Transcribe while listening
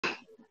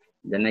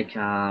Demak,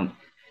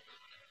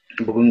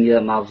 bugungi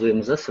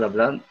mavzuyimiz sizlar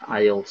bilan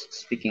IELTS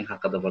Speaking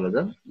haqida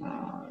bo'ladi.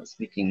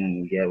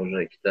 Speakingga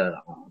уже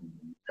ikkita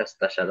test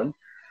tashladim.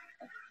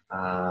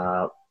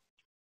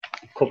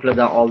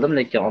 Ko'plardan oldim,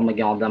 lekin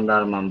olmagan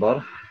odamlarim ham bor.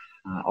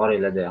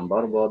 Oranglarda ham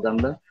bor bu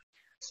odamlar.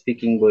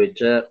 Speaking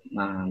bo'yicha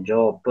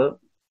javobni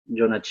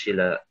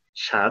jo'natishinglar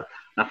shart,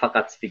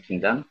 nafaqat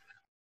speakingdan.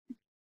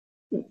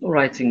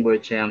 Writing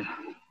bo'yicha ham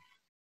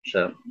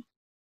o'sha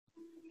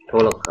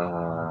to'liq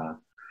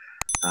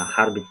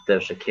har bitta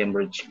o'sha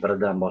Cambridge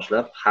 1 dan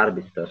boshlab har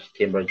bitta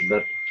Cambridge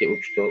 1, 2,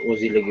 3, 4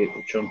 o'zingiz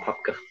uchun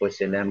papka qilib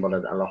qo'ysanglar ham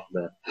bo'ladi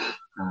alohida.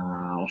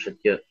 O'sha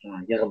yerga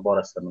yig'ib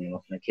borasizlar.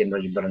 Masalan,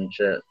 Cambridge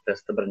 1-chi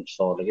testi 1-chi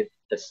savoliga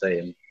essay,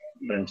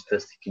 1-chi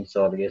test 2-chi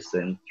savoliga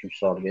essay, 3-chi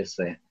savoliga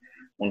essay.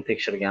 Uni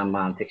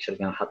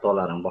tekshirgan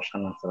xatolarim, boshqa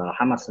narsalar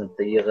hammasini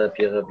bitta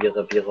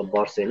yig'ib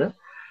borsanglar,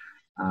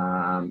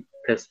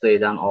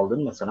 testdan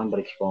oldin, masalan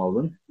 1-2 kun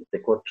oldin bitta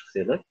ko'rib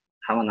chiqsanglar,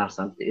 hamma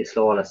narsani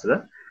eslab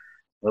olasizlar.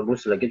 Va bu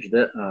sizlarga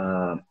juda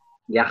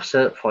yaxshi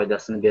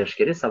foydasini berish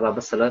kerak.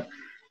 Sababi sizlar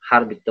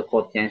har bitta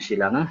qilayotgan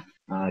ishlarni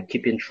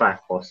keeping track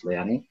qilasizlar.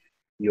 Ya'ni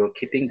you're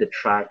keeping the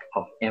track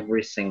of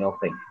every single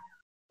thing.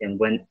 And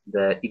when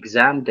the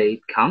exam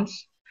date comes,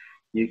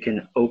 you can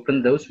open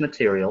those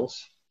materials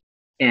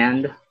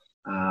and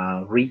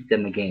read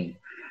them again.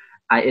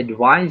 I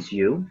advise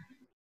you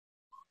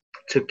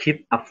to keep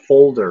a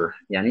folder.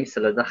 Ya'ni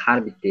sizlarda har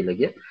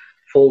bittalarga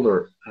folder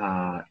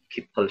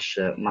keep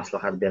qilishni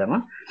maslahat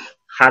beraman.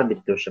 Har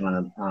bitta o'sha mana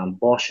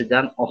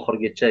boshidan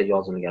oxirigacha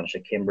yozilgan, o'sha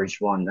Cambridge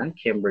 1 dan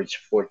Cambridge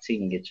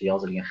 14 gacha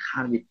yozilgan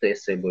har bitta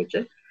essay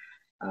bo'yicha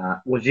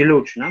o'zinglar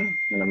uchun ham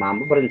mana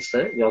bu birinchisi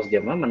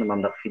yozganman, mana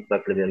bunday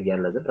feedbacklar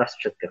berganlar deb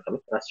raspchatka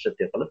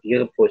qilib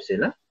yig'ib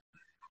qo'ysanglar,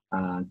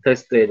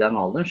 testdan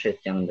oldin o'sha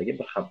aytganimdagi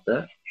bir hafta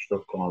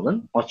 3-4 kun oldin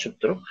ochib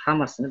turib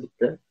hammasini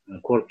bitta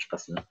ko'rib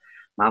chiqasizlar.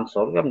 Men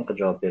savolga bunaqa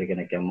javob bergan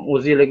ekanman.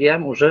 O'zingizlarga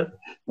ham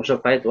o'sha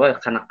payt voy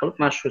qanaqa qilib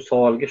men shu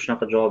savolga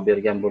shunaqa javob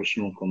bergan bo'lishi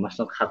mumkin. Mana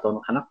shunaqa xatoni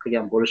qanaqa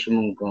qilgan bo'lishi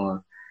mumkin.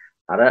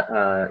 Qara,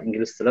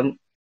 ingliz tilim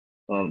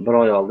 1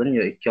 oy oldin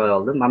yo 2 oy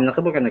oldin mana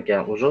bunaqa bo'lgan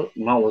ekan.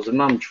 Men o'zim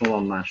ham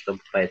tushunmayman shu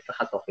paytda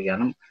xato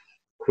qilganim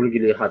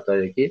kulgili xato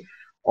yoki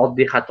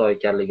oddiy xato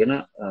ekanligini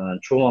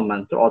tushunmayman.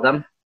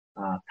 Odam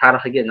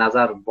tarixiga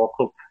nazar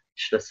boqib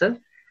ishlasa,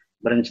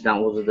 birinchidan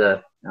o'zida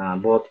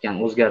bo'layotgan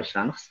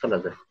o'zgarishlarni his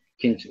qiladi.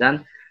 Ikkinchidan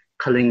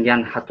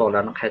qilingan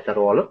xatolarni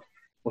qaytarib olib,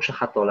 o'sha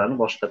xatolarni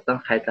boshqatdan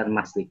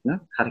qaytarmaslikni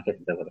harakat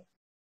etadi.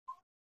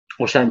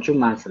 O'shaning uchun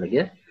men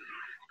sizlarga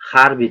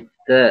har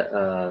bitta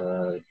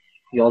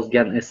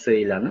yozgan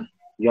essaylarni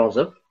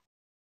yozib,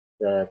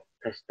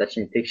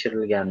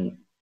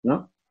 tekshirilganini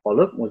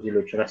olib, o'zingiz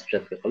uchun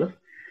raspchatka qilib,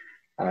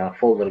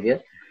 folderga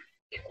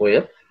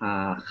qo'yib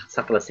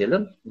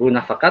saqlasanglar, bu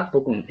nafaqat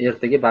bugun,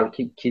 ertaga,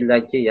 balki 2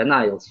 yildan keyin yana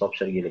IELTS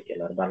topshirgili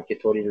kelar, balki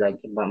 4 yildan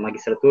keyin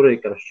magistraturaga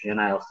kirish uchun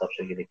yana IELTS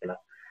topshirgili kelar.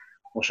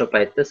 O'sha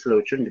paytda sizlar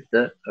uchun bitta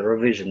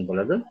revision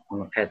bo'ladi.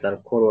 Uni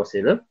qaytarib ko'rib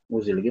olsanglar,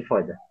 o'zingizga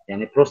foyda.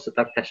 Ya'ni prosta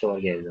tak tashlab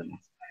olganingiz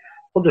emas.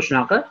 Xuddi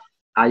shunaqa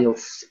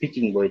IELTS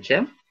Speaking bo'yicha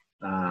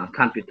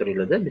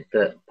kompyuteringizda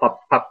bitta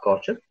papka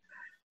ochib,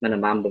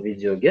 mana bu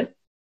videoga,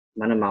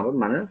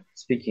 mana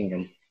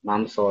speakingim,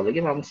 mana bu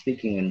savoliga, mana bu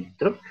speakingim deb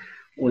turib,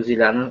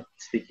 o'zingizlarni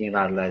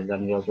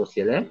speakinglaringizdan yozib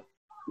olsanglar,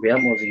 bu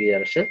ham o'ziga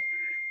yarasha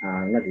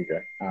nima deydi,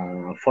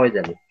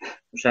 foydali.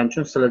 O'shaning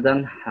uchun sizlardan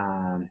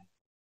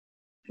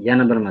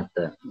yana bir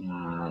marta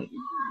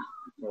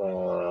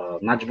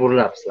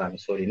majburlab sizlarni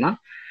so'rayman.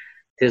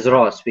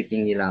 Tezroq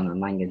speakinglarni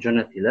menga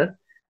jo'natinglar.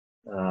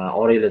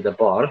 Oranglarda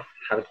bor,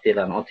 har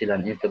bittalarni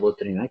otinglarni aytib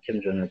o'tiringlar, kim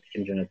jo'natdi,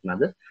 kim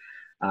jo'natmadi.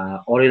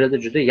 Oranglarda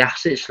juda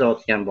yaxshi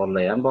ishlayotgan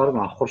bolalar ham bor.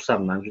 Men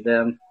xursandman juda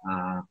ham.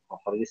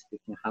 Oxirgi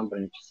speaking ham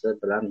birinchisi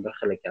bilan bir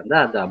xil ekan.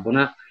 Da,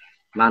 buni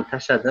men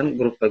tashladim,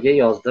 gruppaga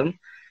yozdim.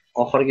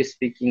 Oxirgi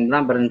speaking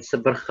bilan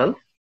birinchisi bir xil.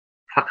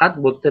 Faqat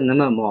bu yerda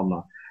nima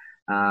muammo?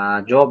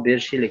 Javob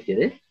berishingiz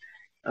kerak.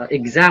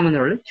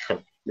 Examinerlar ikki xil.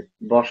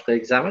 Boshqa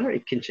examiner,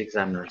 ikkinchi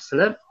examiner.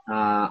 Sizlar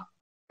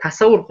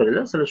tasavvur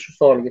qilinglar, sizlar shu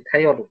savolga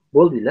tayyor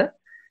bo'ldinglar.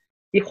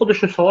 Xuddi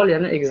shu savol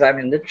yana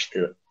ekzamenda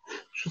tushdi.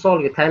 Shu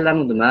savolga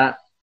tayyorlanuvdim-a,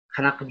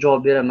 qanaqa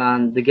javob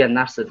beraman degan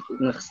narsani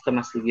his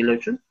qilmasligingiz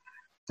uchun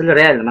sizlar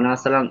real, mana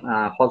masalan,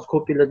 hozir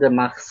ko'pinglarda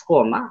men his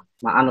qilyapman.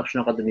 Men aniq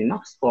shunaqa demayman,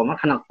 his qilyapman,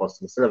 qanaqa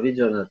qilasizlar? Sizlar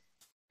videoni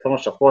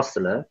tomosha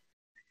qilasizlar.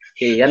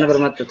 Keyin yana bir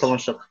marta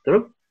tomosha qilib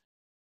turib,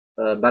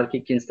 balki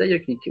ikkinchisidan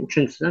yoki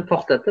uchinchisidan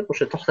to'xtatib,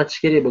 o'sha to'xtatish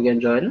kerak bo'lgan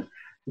joyini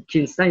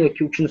ikkinchisidan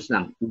yoki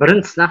uchinchisidan,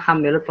 birinchisidan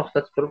hammalar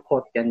to'xtatib turib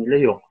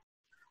qo'yotganingiz yo'q.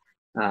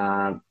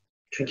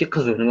 Chunki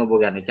qiziq nima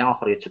bo'lgan ekan,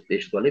 oxirigacha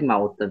eshitib oling, men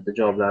o'tda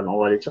javoblarni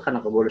olishchi,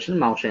 qanaqa bo'lishini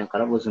men o'shaga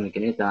qarab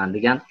o'zimnikini aytaman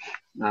degan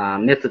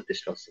metodda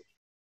ishlaysiz.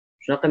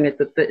 Shunaqa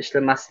metodda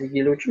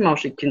ishlamasligingiz uchun men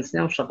o'sha ikkinchisini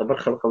ham shunaqa bir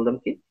xil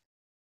qildimki,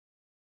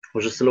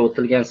 o'sha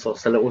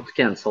sizlar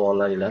o'tgan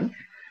savollaringlarni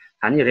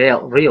hani real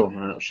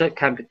o'sha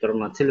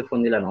kompyuterni,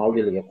 telefoninglarni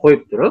oldingizga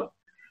qo'yib turib,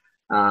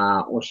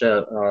 o'sha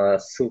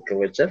ссылка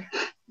bo'yicha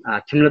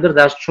kimlardir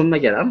dars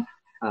tushunmagan ham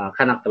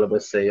qanaqa qilib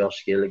essay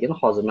yozish kerakligini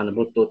hozir mana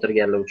bu yerda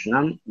o'tirganlar uchun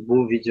ham bu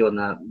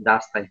videoni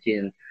darsdan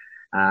keyin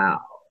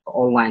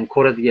onlayn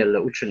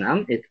ko'radiganlar uchun ham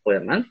aytib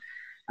qo'yaman.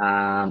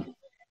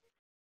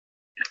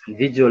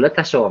 Videolar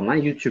tashlayapman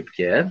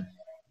YouTube'ga.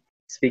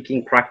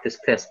 Speaking practice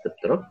test deb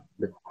turib,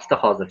 ikkita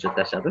hozircha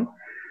tashladim.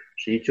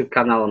 Shu YouTube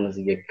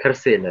kanalimizga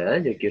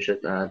kirsanglar yoki o'sha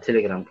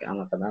Telegram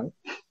kanalidan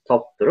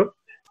topib turib,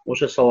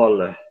 o'sha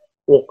savolni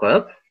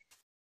o'qib,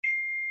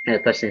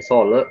 tashlang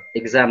savolni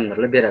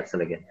examinerlar beradi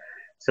sizlarga.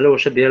 Sizlar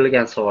o'sha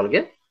berilgan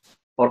savolga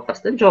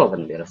orqasidan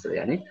javobini berasizlar.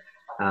 Ya'ni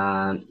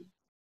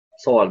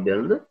savol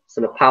berildi,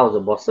 sizlar pauza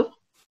bosib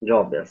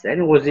javob berasiz.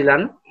 Ya'ni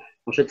o'zingizlarni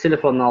o'sha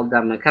telefonning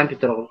oldidami,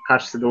 kompyuter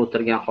qarshisida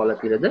o'tirgan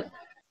holatingizda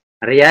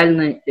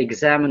realniy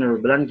examiner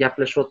bilan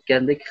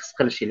gaplashayotgandek his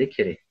qilishingiz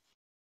kerak.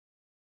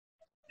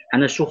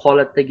 Ana shu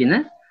holatdagina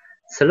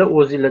sizlar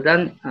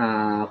o'zingizlardan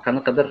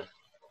qanaqadir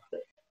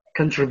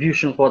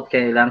contribution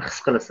qilayotganinglarni his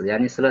qilasiz.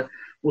 Ya'ni sizlar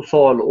u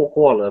savolni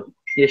o'qib olib,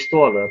 eshitib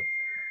olib,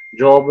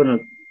 javobini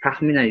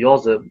taxminan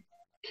yozib,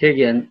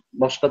 keyin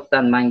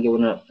boshqatdan menga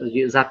uni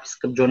zapis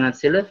qilib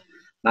jo'natsanglar,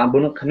 men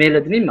buni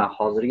qilmaylar demayman,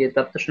 hozirgi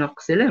etapda shunaqa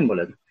qilsanglar ham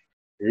bo'ladi.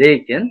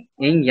 Lekin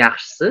eng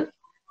yaxshisi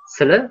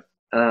sizlar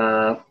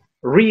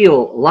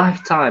real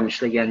lifetime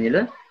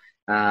ishlaganinglar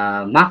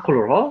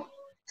ma'qulroq.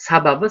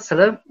 Sababi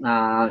sizlar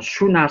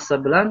shu narsa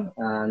bilan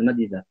nima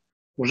deydi?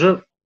 Uje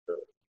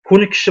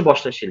ko'nikishni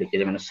boshlashingiz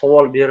kerak. Mana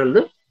savol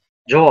berildi,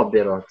 javob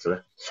beryapsizlar.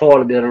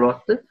 Savol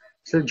berilyapti,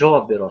 siz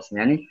javob beryapsiz.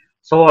 Ya'ni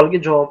savolga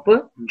javobni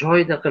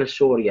joyida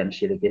qilishni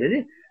o'rganishingiz kerak.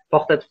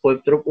 To'xtatib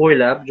qo'yib turib,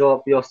 o'ylab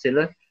javob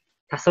yozsanglar,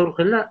 tasavvur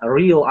qilinglar,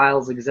 real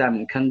IELTS exam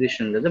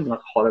conditionlarda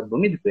bunaqa holat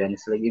bo'lmaydi-ku. Ya'ni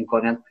sizlarga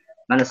imkoniyat,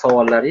 mana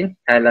savollaring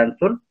tayyorlanib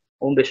tur,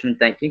 15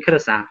 minutdan keyin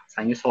kirasan,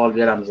 senga savol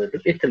beramiz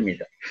deb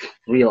aytilmaydi.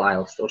 Real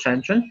IELTS.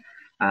 O'shaning uchun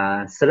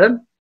sizlar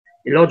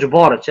iloji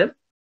boricha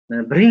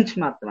birinchi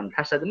marta mana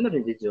tashladimmi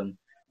videoni.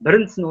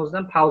 Birinchisini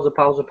o'zidan pauza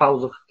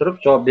qilib turib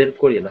javob berib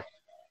ko'ringlar.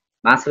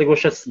 Men sizlarga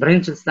o'sha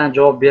birinchisidan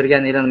javob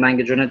berganinglarni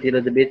menga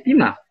jo'natinglar deb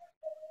aytmayman.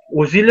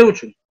 O'zingizlar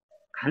uchun.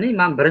 Qani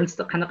men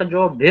birinchisida qanaqa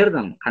javob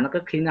berdim, qanaqa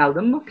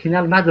qiynaldimmi,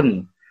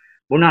 qiynalmadimmi?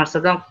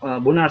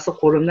 Bu narsa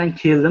qo'limdan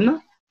keldimi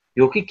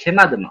yoki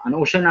kelmadimi? Ana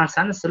o'sha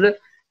narsani sizlar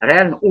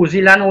real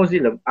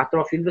o'zingizlar,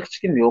 atrofingizda hech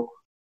kim yo'q.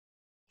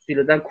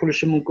 Sizlardan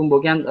kulishi mumkin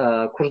bo'lgan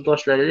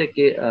kursdoshlaringiz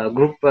yoki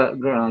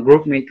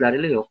group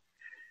mate'laringiz yo'q.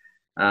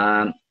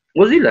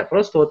 O'zingizlar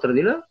prosta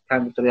o'tirdinglar,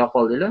 kompyuterga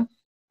qoldinglar.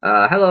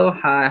 Hello,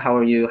 hi, how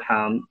are you?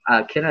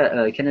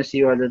 Can I see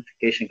your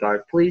identification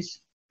card, please?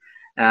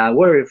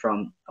 Where are you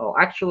from? Oh,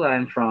 actually,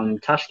 I'm from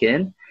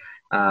Tashkent.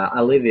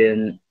 I live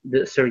in the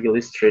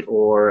Sergeli Street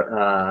or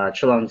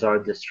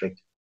Chilonzor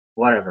district,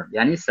 whatever.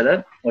 Ya'ni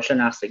sizlar o'sha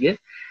narsaga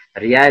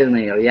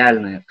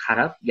realniy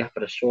qarab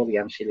gapirishni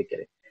o'rganishingiz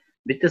kerak.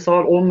 Bitta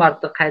savol 10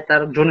 marta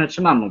qaytarib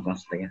jo'natishim ham mumkin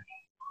sizlarga.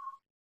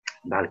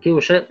 Balki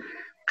o'sha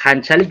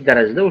qanchalik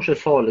darajada o'sha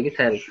savolga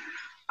tayyor.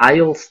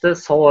 IELTSda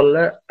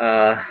savollar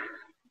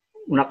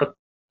unaqa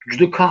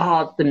juda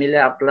katta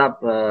milliardlab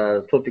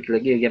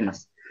topiklarga ega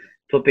emas.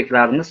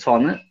 Topiklarning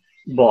soni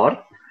bor.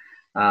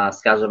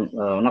 Skazim,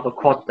 unaqa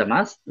katta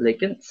emas,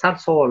 lekin sal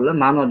savollar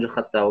ma'no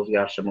jihatdan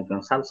o'zgarishi mumkin,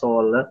 sal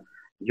savollar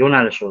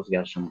yo'nalishi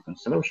o'zgarishi mumkin.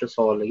 Sizlar o'sha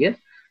savollarga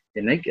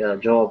demak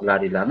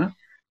javoblaringizni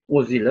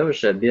o'zingizlar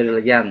o'sha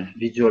berilgan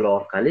videolar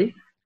orqali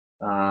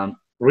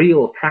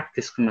real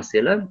practice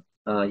qilmasanglar,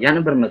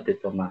 yana bir marta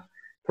aytaman.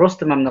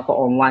 Prosta mana bunaqa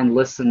online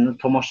lessonni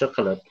tomosha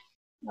qilib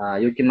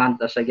yoki men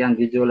tashlagan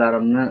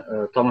videolarimni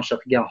tomosha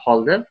qilgan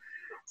holda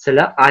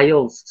sizlar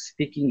IELTS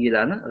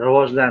speakinglarni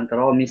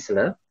rivojlantira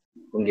olmaysizlar.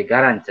 Bunga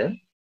garantiya.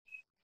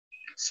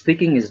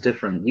 Speaking is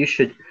different. You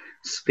should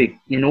speak.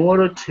 In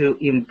order to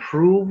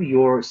improve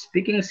your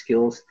speaking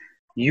skills,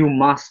 you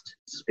must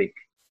speak.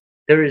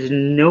 There is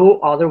no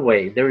other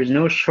way. There is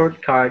no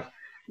shortcut.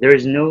 There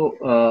is no,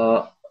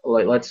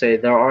 let's say,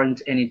 there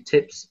aren't any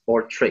tips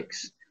or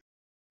tricks.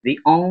 The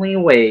only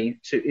way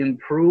to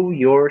improve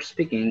your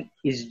speaking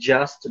is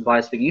just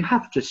by speaking. You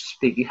have to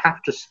speak. You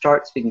have to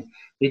start speaking.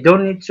 You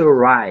don't need to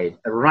write.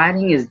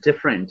 Writing is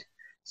different.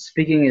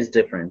 Speaking is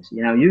different.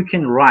 You know, you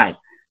can write.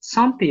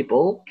 Some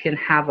people can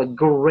have a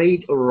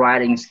great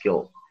writing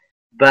skill,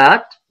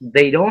 but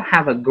they don't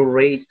have a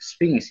great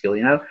speaking skill.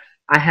 You know,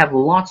 I have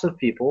lots of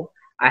people.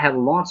 I have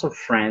lots of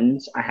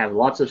friends. I have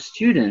lots of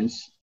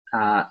students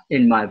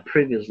in my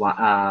previous,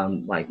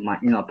 like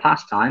my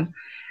past time.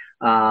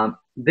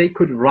 They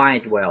could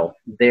write well.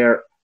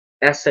 Their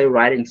essay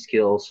writing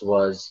skills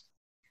was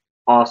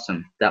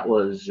awesome. That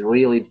was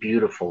really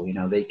beautiful. You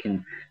know, they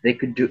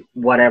could do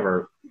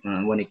whatever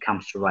when it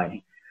comes to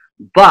writing.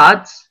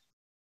 But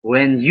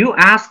when you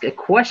ask a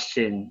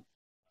question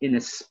in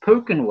a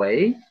spoken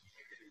way,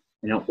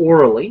 you know,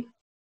 orally,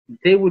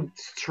 they would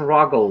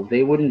struggle.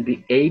 They wouldn't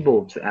be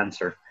able to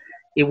answer.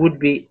 It would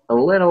be a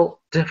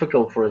little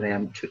difficult for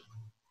them to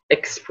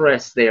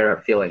express their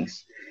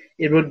feelings.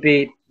 It would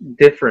be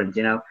different,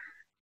 you know.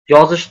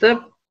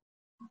 Yozishda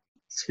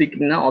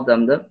speakingdan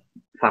odamda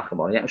farqi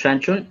bor. Ya'ni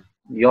o'shaning uchun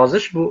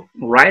yozish bu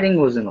writing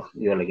o'zini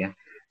yo'liga,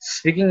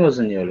 speaking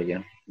o'zini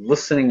yo'liga,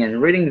 listening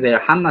and reading there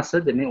hammasi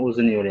demak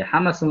o'zini yo'liga,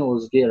 hammasini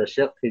o'ziga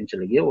yarasha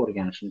qiyinchiligiga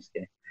o'rganishimiz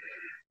kerak.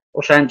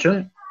 O'shaning uchun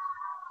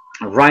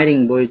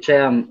writing bo'yicha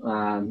ham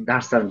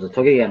darslarimiz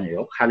tugagani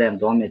yo'q, hali ham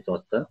davom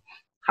etyapti.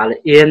 Hali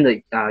endi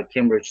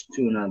Cambridge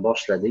 2 ni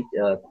boshladik,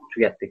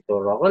 tugatdik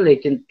to'g'rirog'i,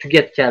 lekin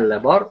tugatganlar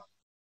bor,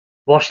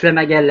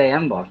 boshlamaganlar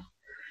ham bor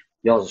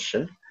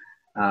yozishni.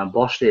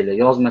 Boshlaylar,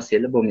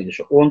 yozmasanglar bo'lmaydi.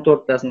 Shu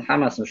 14 tasini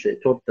hammasini shu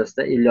 4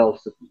 tasida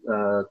 56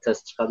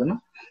 test chiqadimi?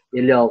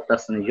 56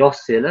 tasini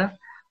yozsanglar,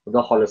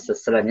 xudo xolasa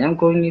sizlarni ham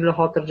ko'nglingiz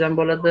xotirjam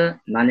bo'ladi,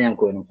 meni ham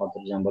ko'nglim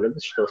xotirjam bo'ladi.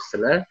 Что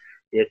sizlar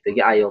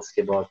ertaga IELTS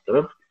ga borib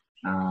turib,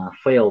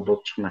 fail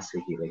bo'lib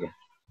chiqmasligiga.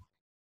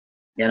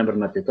 Yana bir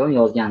marta aytaman,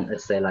 yozgan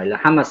essaylarni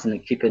hammasini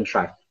keep in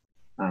track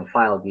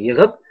faylga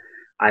yig'ib,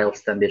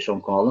 IELTS dan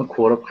 5-10 kun oldin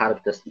ko'rib, har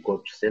bittasini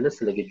ko'rib chiqsanglar,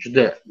 sizlarga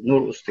juda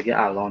nur ustiga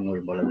a'lo nur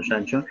bo'ladi.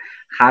 Shuning uchun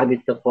har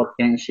bitta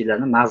qilayotgan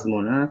ishinglarni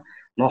mazmuni,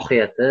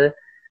 mohiyati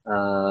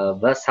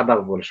va sabab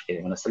bo'lishi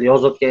kerak. Mana sizlar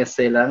yozayotgan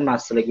essaylarni men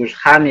sizlarga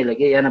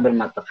hammanglarga yana bir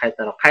marta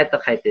qayta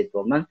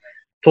aytaman.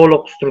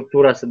 To'liq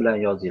strukturasi bilan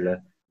yozinglar.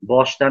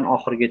 Boshdan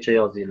oxirigacha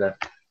yozinglar.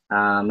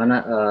 Mana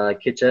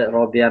kecha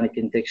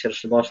Robiyanikini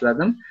tekshirishni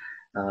boshladim.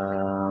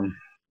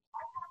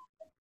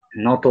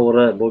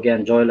 Noto'g'ri bo'lgan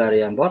joylari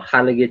ham bor.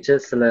 Haligacha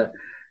sizlar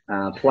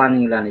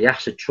planninglarni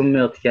yaxshi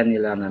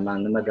tushunmayotganinglarni men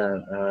nimadan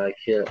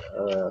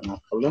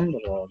qildim,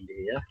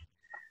 Robiya.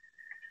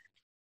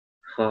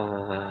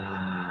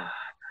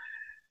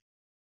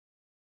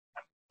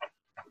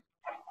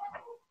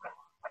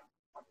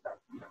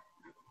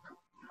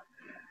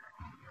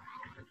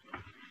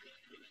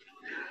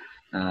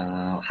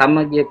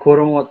 Hammaga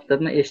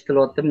ko'rinyaptimi,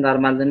 eshitilyaptimi,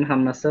 normaldami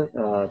hammasi?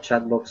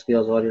 Chat boxga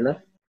yozib olinglar.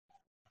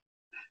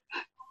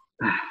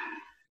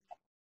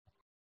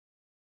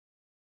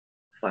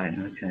 Fine,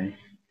 okay.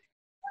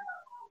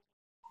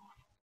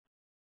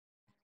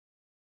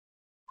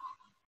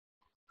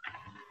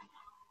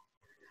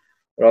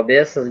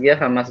 Robiya, sizga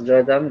hammasi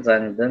joyidami?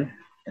 Zayniddin,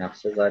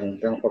 yaxshi,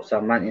 Zayniddin,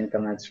 xursandman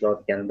internet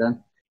ishlayotganidan.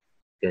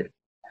 Good.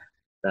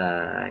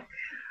 Tak,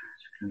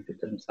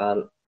 kompyuterim sal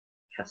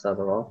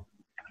kasalroq,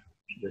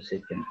 juda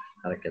sekin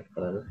harakat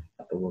qiladi,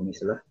 xafa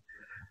bo'lmaysizlar.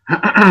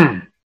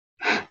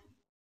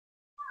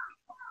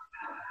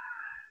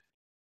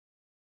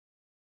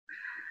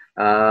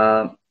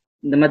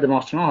 Nima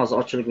demoqchiman hozir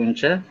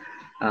ochilguncha,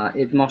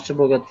 aytmoqchi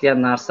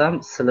bo'lgan narsam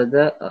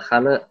sizlarda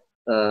hali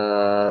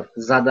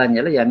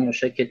zadaniyalar, ya'ni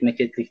o'sha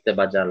ketma-ketlikda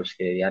bajarilishi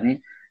kerak. Ya'ni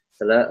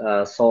sizlar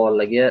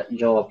savollarga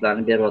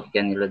javoblarni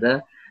berayotganingizda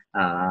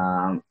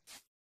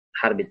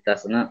har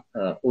bittasini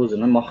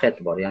o'zini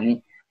mohiyati bor. Ya'ni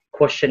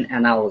question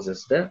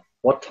analysisda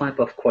what type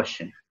of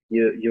question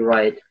you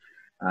write,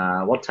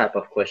 what type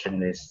of question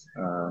is,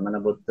 mana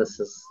bu yerda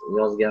siz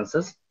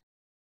yozgansiz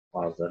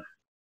hozir.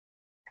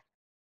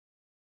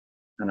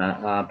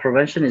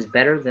 Prevention is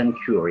better than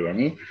cure,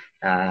 ya'ni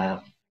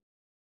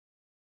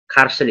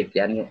qarshilik,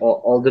 ya'ni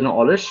oldini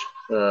olish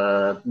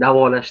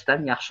davolashdan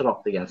yaxshiroq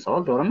degan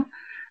savol, to'g'rimi?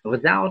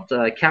 Without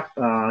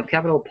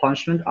capital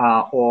punishment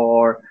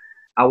or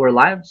our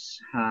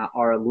lives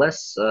are less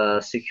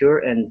secure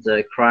and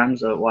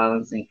crimes of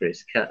violence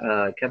increase.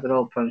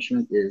 Capital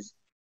punishment is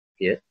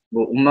here. Bu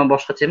umuman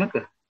boshqa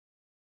tema-ku.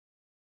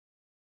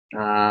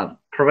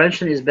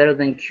 Prevention is better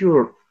than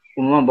cure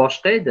umuman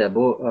boshqa edi.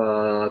 Bu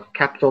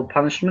capital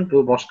punishment bu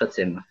boshqa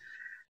tema.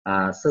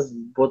 Siz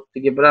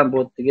botdagi bilan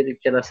botdagi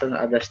ikkalasini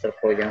adashtirib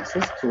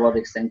qo'ygansiz. To what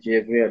extent do you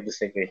agree or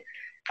disagree?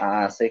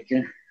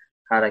 Sekin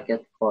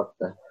harakat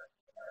qilyapti.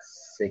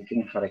 Sekin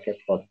harakat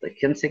qilyapti.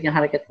 Kim sekin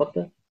harakat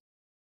qilyapti?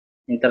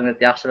 Internet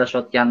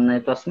yaxshilashayotganini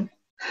aytasizmi?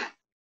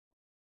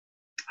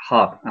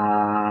 Xo'p,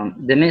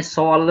 demak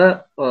savolni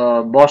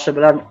boshi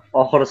bilan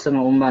oxirisini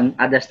umuman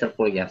adashtirib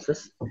qo'ygansiz.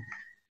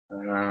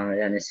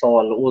 Ya'ni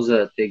savolni o'zi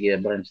tegi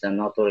birinchidan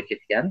noto'g'ri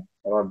ketgan,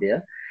 Robiya.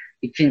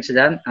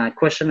 Ikkinchidan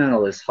question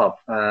analysis. Xo'p,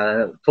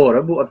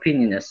 to'g'ri, bu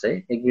opinion essay,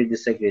 agree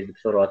disagree deb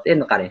so'rayapti.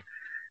 Endi qarang.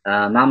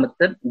 Mana bu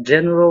yerda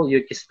general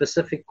yoki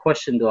specific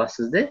question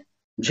deyapsiz-da,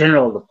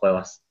 general deb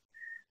qo'yasiz.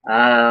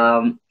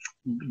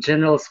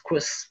 General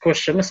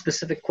question,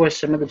 specific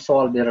question deb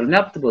savol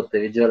berilmayapti bu yerda.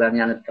 Videolarni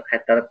yana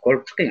qaytarib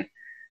ko'rib chiqing.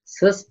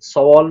 Siz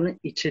savolni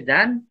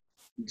ichidan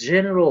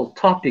general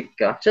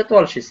topicga ajratib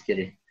olishingiz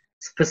kerak.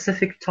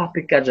 Specific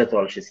topicga ajratib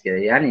olishingiz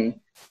kerak. Ya'ni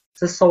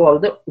siz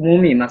savolda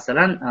umumiy,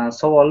 masalan,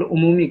 savolni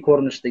umumiy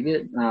ko'rinishdagi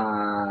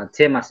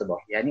temasi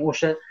bor. Ya'ni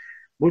o'sha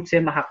bu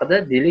tema haqida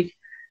deylik,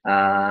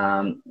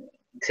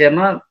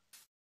 tema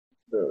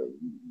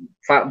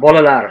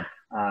bolalar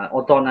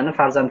ota-onani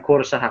farzand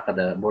ko'rishi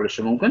haqida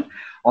bo'lishi mumkin.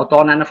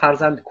 Ota-onani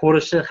farzand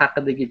ko'rishi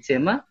haqidagi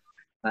tema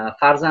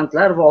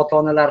farzandlar va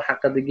ota-onalar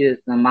haqidagi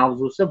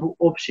mavzusi bu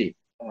общий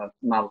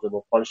mavzu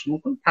bo'lib qolishi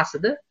mumkin.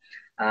 Pastida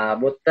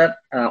bu yerda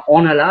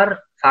onalar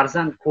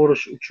farzand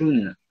ko'rish uchun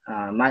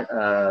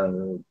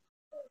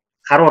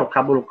qaror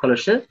qabul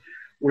qilishi,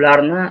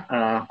 ularni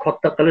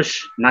katta qilish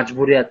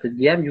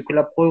majburiyatiga ham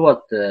yuklab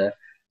qo'yapti.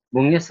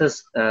 Bunga siz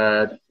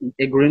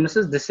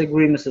agreemisiz,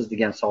 disagreemisiz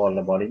degan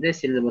savollar bor edi.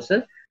 Esingizda bo'lsa,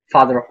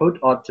 fatherhood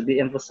ought to be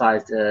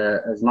emphasized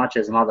as much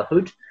as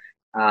motherhood.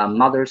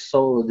 Mother's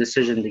sole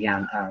decision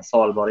degan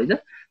savol bor edi.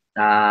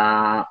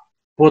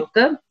 Bu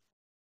yerda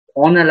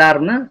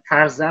onalarni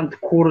farzand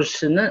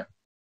ko'rishini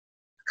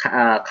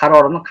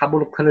qarorini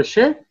qabul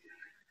qilishi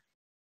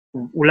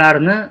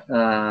ularni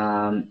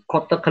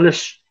katta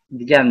qilish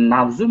degan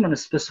mavzu mana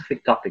specific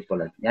topic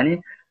bo'ladi. Ya'ni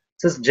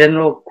siz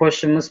general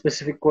questionmi,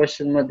 specific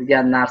questionmi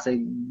degan narsa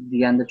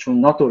deganda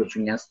noto'g'ri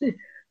tushungansiz.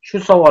 Shu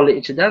savolning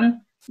ichidan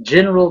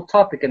general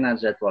topicni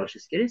ajratib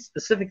olishingiz kerak,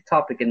 specific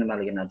topicni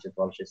nimaligini ajratib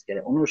olishingiz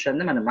kerak. Uni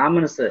o'shanda mana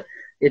bunisi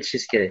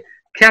aytishingiz kerak.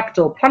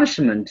 Capital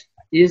punishment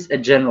is a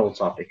general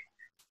topic.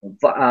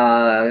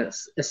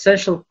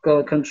 Essential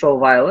control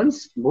violence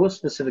bu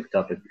specific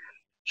topic.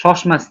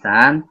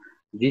 Shoshmasdan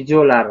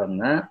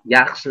videolarini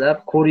yaxshilab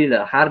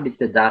ko'ringlar. Har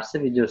bitta darsi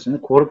videosini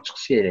ko'rib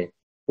chiqish kerak.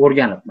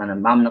 O'rganib, mana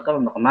bunaqa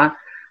men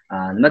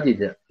nima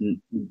deydi?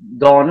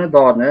 Doni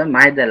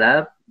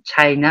maydalab,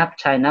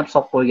 chaynab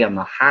solib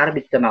qo'yganman har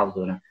bitta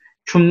mavzuni.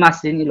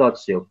 Tushunmaslikning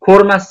ilojisi yo'q.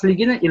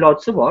 Ko'rmasligini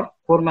ilojisi bor.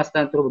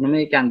 Ko'rmasdan turib nima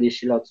ekan deyish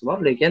ilojisi bor,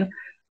 lekin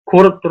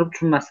ko'rib turib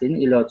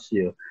tushunmaslikning ilojisi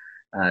yo'q.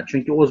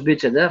 Chunki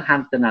o'zbekchada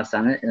hamma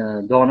narsani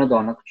doni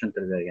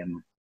tushuntirib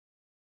berganman.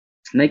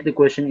 Make the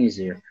question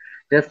easier.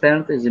 Death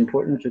penalty is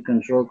important to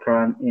control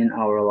crime in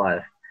our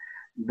life.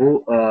 Bu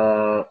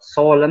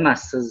savol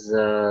emas, siz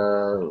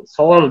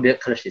savol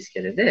qilishingiz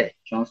kerak-da.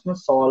 Tushunasizmi?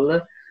 Savolni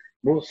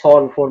bu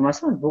savol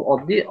formasi emas, bu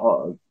oddiy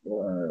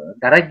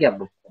darak gap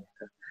bu.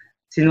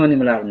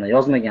 Sinonimlarni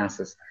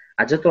yozmagansiz.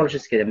 Ajratib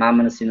olishingiz kerak. Mana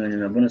buni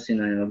sinonimi, buni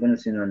sinonimi, buni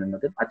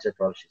sinonimi deb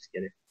ajratib olishingiz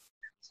kerak.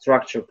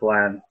 Structure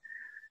plan.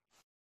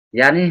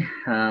 Ya'ni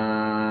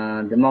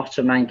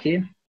demoqchimanki,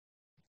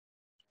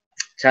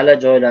 chala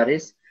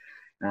joylaringiz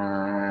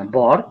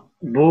bor.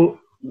 Bu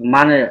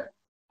mani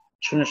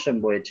tushunishim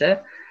bo'yicha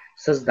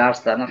siz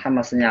darslarni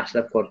hammasini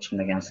yaxshilab ko'rib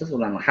chiqmagansiz.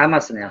 Ularni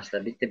hammasini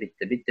yaxshilab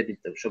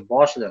bitta o'sha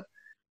boshidan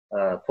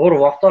to'g'ri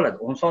vaqt oladi.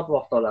 10 soat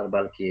vaqt oladi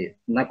balki,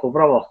 undan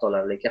ko'proq vaqt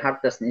oladi, lekin har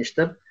bittasini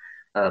eshitib,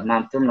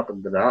 mamtun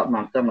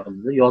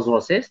qilib yozib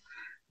olsangiz,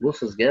 bu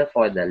sizga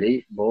foydali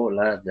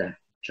bo'ladi.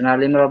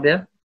 Tushunarlimi, Robiya?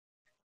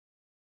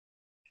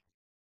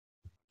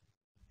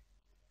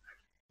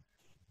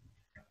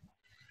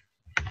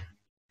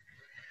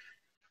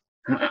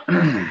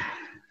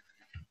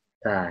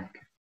 Tak.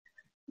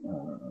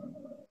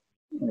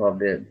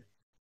 Robiya.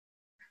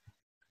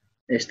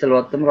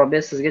 Eshitilyaptimi,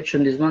 Robiya? Sizga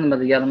tushundingizmi nima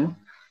deganimni?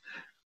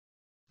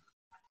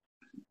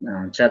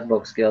 Chat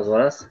boxga yozib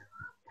olasiz.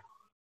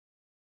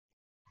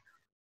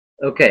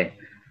 Okay.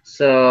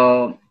 So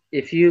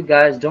if you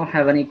guys don't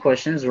have any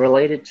questions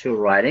related to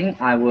writing,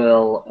 I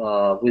will,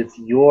 with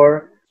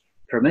your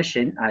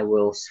permission, I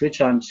will switch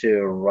on to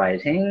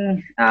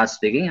writing,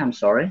 speaking. I'm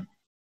sorry.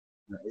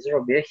 Is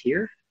Robiya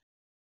here?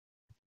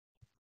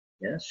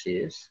 Yes, she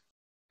is.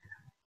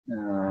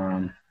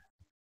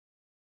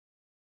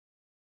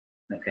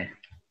 Okay.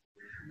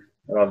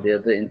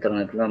 Robiyada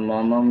internetlar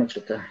muammomi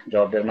chiqdi,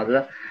 javob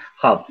bermadilar.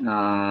 Xo'p,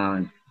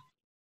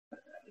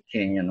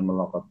 keyin yana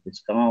muloqotga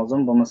chiqaman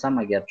o'zim, bo'lmasam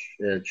agar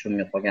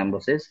tushunmay qolgan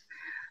bo'lsangiz.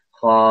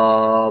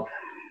 Xo'p.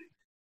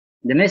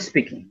 Demak,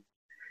 speaking.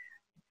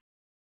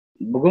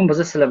 Bugun biz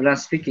sizlar bilan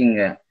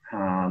speakingga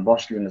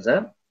boshlaymiz.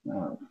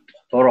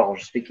 To'g'riroq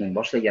speaking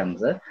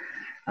boshlaganmiz.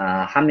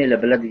 Hammanglar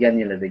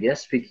biladiganinglardagi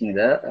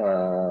speakingda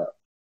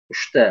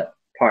 3 ta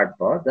part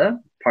bor,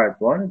 part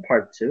 1,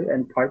 part 2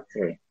 and part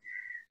 3.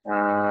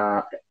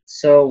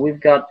 So we've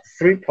got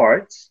 3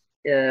 parts,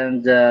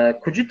 and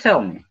could you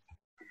tell me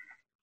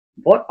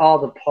what are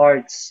the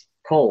parts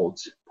called?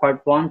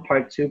 Part 1,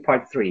 part 2,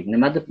 part 3.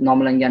 Nima deb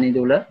nomlangan edi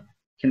ular?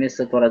 Kim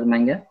eslatib beradi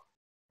menga?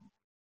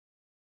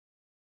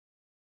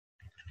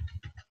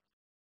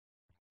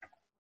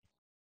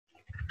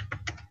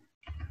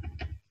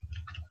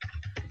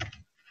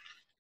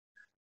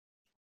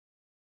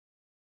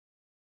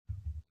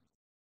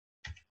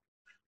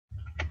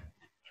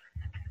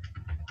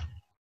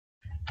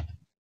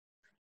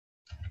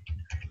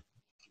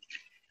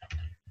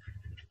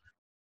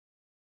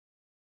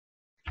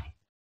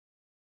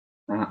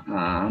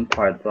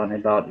 Part 1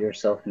 about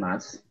yourself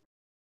mass.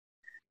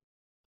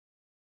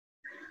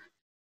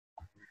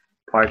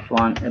 Part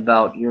 1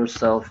 about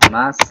yourself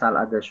mass. Sal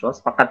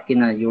adashwas.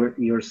 Faqatgina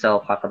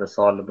yourself haqida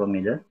savol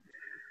bo'lmaydi.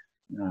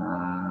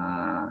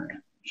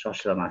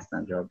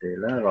 Shoshilmasdan javob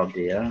beringlar,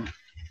 Robiya.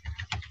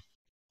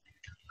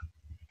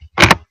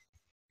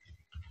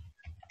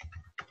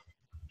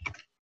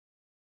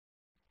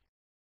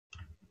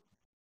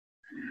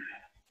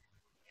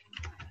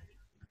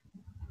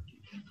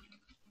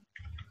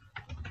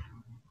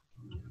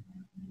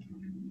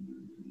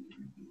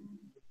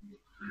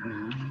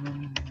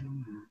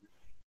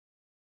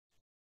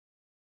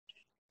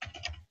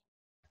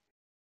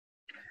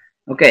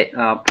 Okay,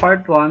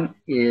 part 1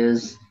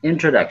 is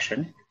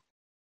introduction.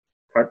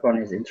 Part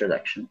 1 is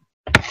introduction.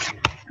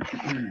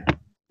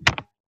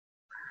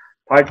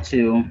 Part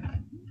 2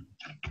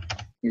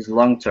 is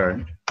long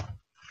term.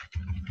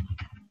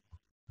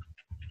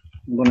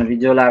 Buni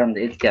videolarimda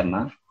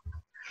aytganman.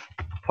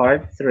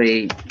 Part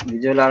 3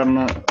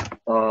 videolarimni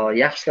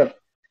yaxshilab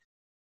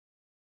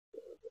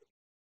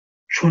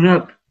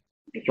tushunib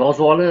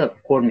yozib olib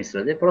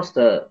ko'rmaysizlar,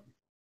 просто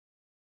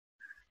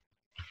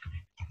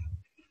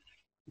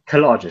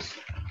til ojiz.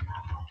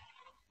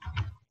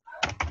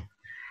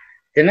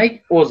 Demak,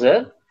 o'zi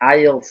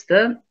IELTSda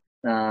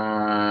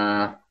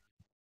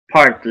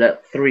partlar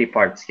 3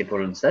 partsga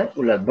bo'linsa,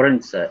 ular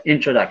birinchisi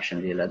introduction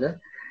deyiladi,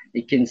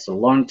 ikkinchisi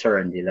long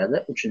term deyiladi,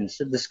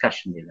 uchinchisi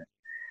discussion deyiladi.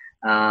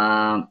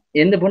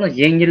 Endi buni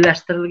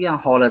yengillashtirilgan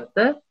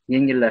holatda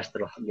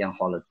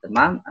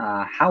man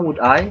how would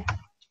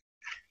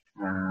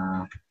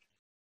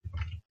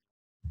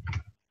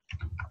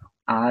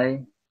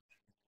I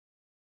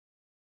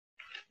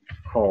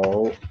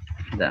call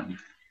them.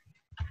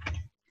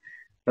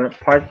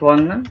 Part 1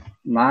 ni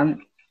man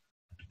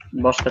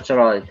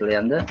boshqacharoq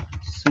aytilganda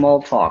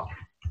small talk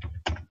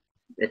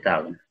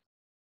aytardim.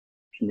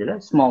 Tushundinglar?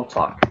 Small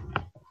talk.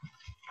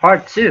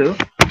 Part 2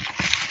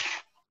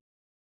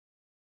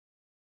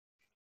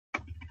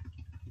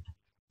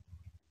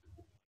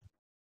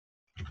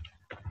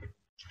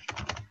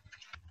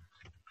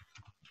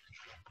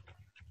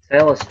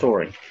 tell a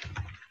story.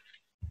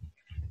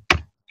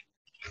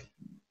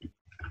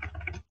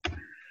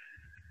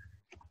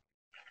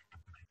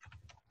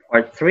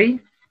 Part 3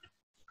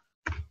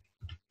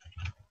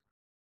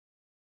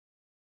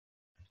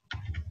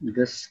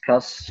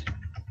 discuss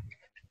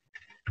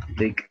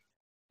big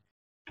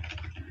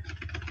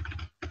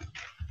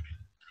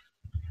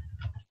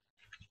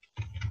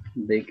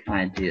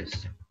ideas.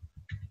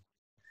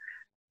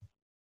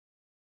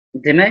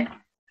 Demak,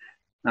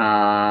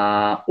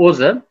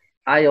 o'zi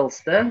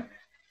IELTSda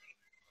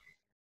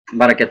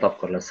baraka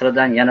topqirlar.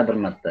 Sizlardan yana bir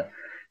marta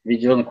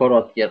videoni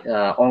ko'rayotgan,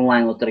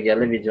 onlayn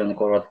o'tirganlar, videoni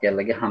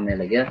ko'rayotganlarga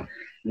hammalarga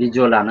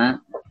videolarni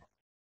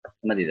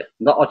nima deydi?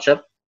 Bunda ochib,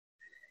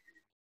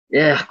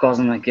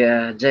 Kozim aka,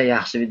 juda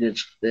yaxshi video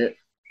chiqdi.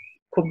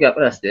 Ko'p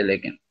gapirasiz,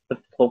 lekin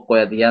qo'yib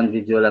qo'yadigan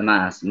videolar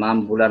emas. Men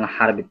bularni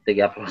har bitta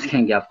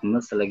gapirayotgan gapimni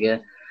sizlarga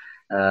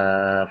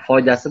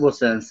foydasi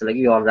bo'lsin,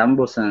 sizlarga yordam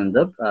bo'lsin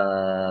deb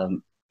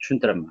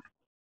tushuntiraman.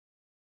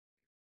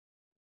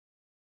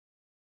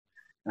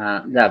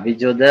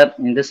 Videoda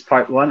in this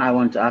part 1 I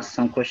want to ask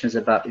some questions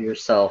about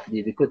yourself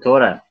deydi-ku,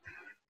 to'g'ri.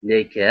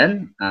 Lekin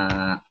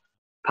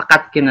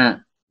faqatgina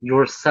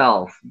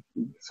yourself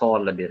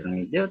savollar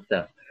berilmaydi u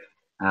yerda.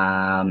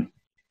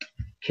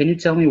 Can you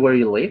tell me where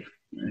you live?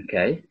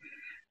 Okay.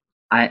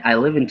 I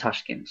live in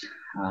Tashkent.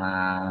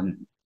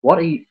 What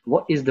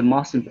is the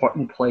most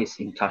important place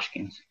in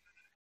Tashkent?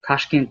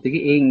 Tashkentdagi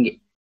eng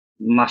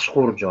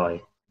mashhur joy.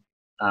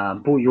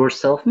 Bu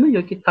yourselfmi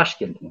yoki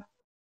Tashkentmi?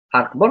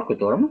 Farq bor-ku,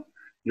 to'g'rimi?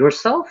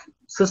 Yourself,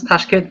 siz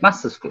Tashkent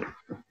emassiz-ku.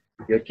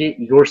 Yoki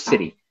your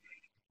city.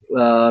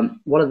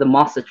 What are the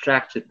most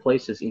attractive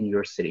places in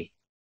your city?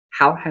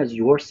 How has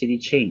your city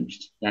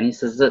changed? Ya'ni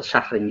sizni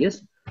shahringiz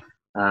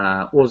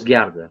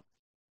o'zgardi.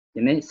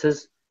 Demak, siz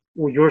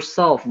u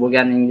yourself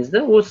bo'lganingizda,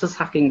 u siz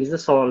haqingizda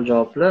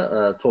savol-javoblar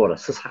to'g'ri,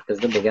 siz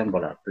haqingizda bo'lgan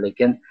bo'ladi.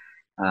 Lekin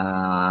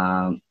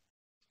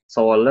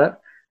savollar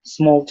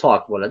small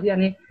talk bo'ladi.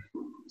 Ya'ni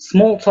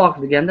small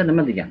talk deganda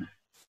nima degani?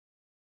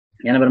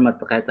 Yana bir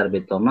marta qaytarib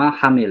aytaman,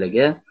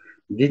 hammalarga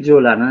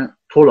videolarni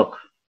to'liq,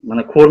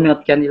 mana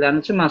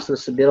ko'rmayotganinglarni-chi, men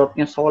sizlarga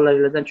berayotgan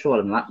savollaringizdan tushib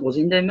olaman.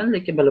 O'zingdayman,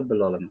 lekin bilib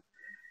olaman.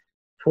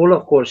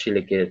 To'liq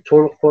ko'rishinglar kerak.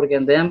 To'liq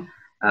ko'rganda ham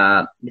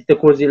bitta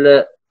ko'zinglar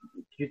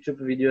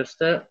YouTube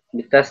videosida,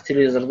 bittasi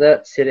televizorda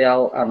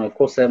serial,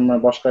 ko'rsammi,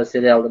 boshqa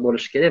serialda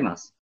bo'lishi kerak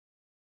emas.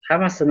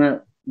 Hammasini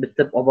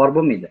bitta olib borib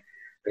bo'lmaydi.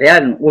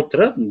 Real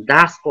o'tirib,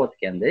 dars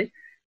qilayotgandek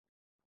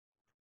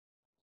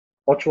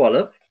ochib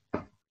olib,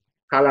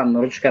 qalamni,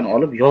 ruchkani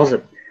olib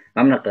yozib,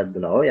 mamlaqa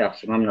dedilar,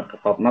 yaxshi, mamlaqa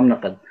top,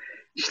 mamlaqa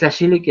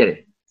ishlashingiz kerak.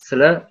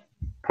 Sizlar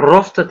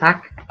просто tak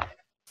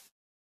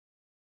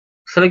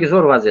sizlarga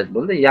zo'r vaziyat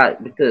bo'ldi. Ya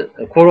bitta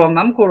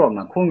ko'ryapman,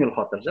 ko'ngil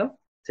xotirjam.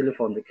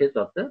 Telefonda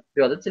ketyapti. Bu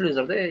yerda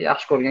televizorda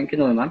yaxshi ko'rgan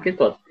kinoim ham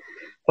ketyapti.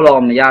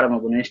 Qulog'imni yarimi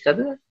buni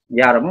eshitadi,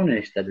 yarimi uni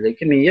eshitadi,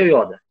 lekin miya u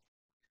yoqda.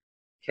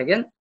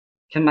 Keyin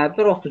kim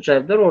aybdor, o'qituvchi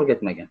aybdor,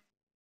 o'rgatmagan.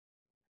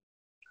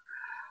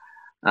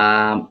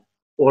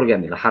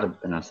 O'rganinglar har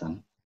bitta narsani.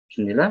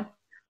 Tushundinglar?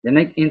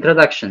 Demak,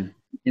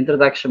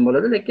 introduction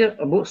bo'ladi, lekin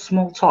bu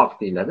small talk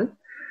deyiladi.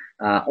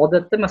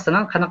 Odatda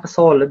masalan qanaqa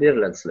savollar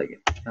beriladi sizlarga?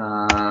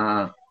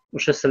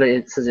 O'sha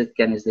siz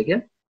aytganingizdagi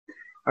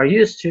are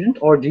you a student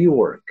or do you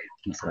work?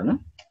 Masalan,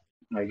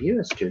 are you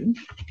a student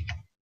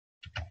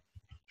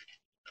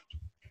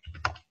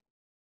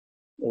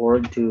or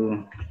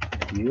do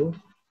you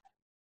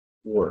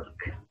work?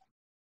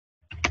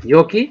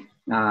 Yoki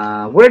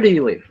where do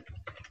you live?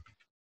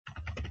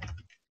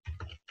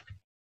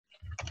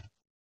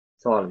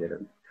 Savol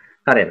beradi.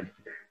 Qarang.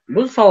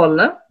 Bu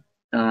savollar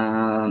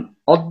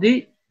oddiy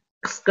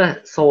qisqa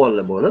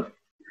savollar bo'lib,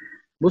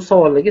 bu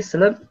savollarga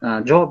sizlar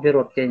javob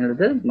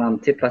berayotganingizda, men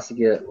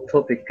tepasiga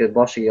topikni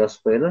boshiga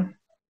yozib qo'ydim.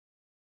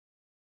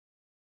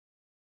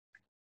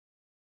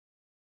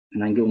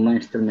 Menga umuman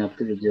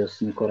eshitilmayapti,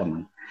 videosini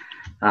ko'raman.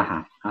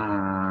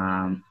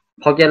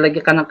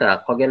 Qolganlarga qanaqa?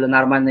 Qolganlar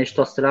normalni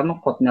eshityapsizlarmi?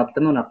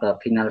 Qotmayaptimi? Unaqa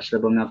qiynalishlar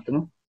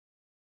bo'lmayaptimi?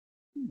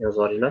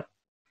 Yozoringlar.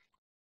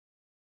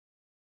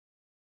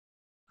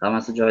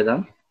 Hammasi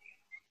joyidami?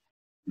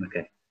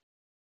 Okay.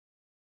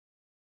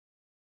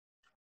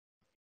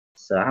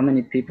 So how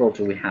many people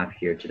do we have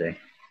here today?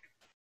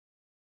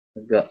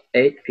 We've got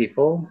 8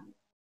 people.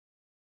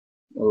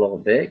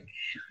 Ulug'bek,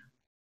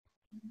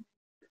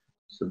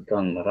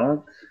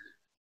 Sultonmurod,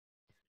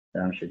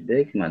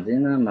 Jamshidbek,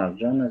 Madina,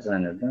 Marjona,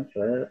 Zayniddin,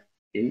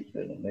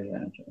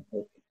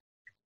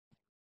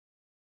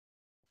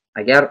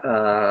 agar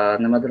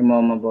nimadir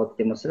muammo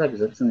bo'layotgan bo'lsa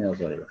bizga bizni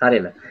yozib yuboringlar.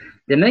 Qaranglar.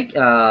 Demak,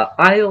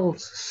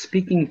 IELTS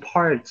speaking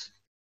part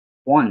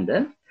 1 da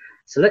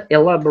sizlar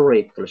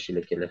elaborate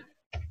qilishinglar kerak.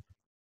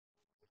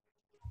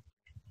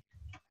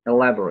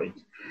 Elaborate.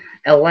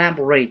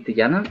 Elaborate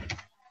degani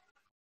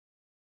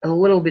a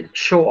little bit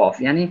show off.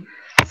 Ya'ni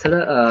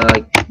sizlar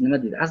nima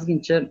deydi?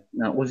 Ozgincha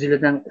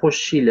o'zingizdan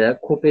qo'shishinglar,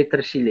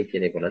 ko'paytirishinglar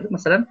kerak bo'ladi.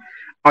 Masalan,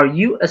 are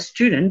you a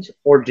student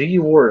or do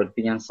you work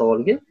degan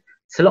savolga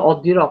sizlar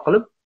oddiyroq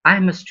qilib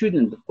I'm a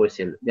student deb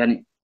qo'ysanglar, ya'ni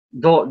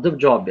deb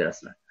javob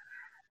berasizlar.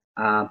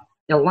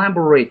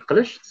 Elaborate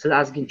qilish, sizlar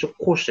ozgincha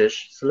qo'shish,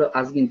 sizlar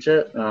ozgincha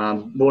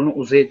buni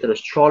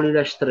uzaytirish,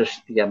 chiroylilashtirish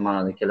degan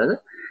ma'noda keladi.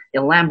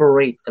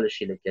 Elaborate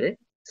qilishinglar kerak.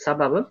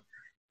 Sababi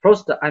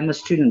просто I'm a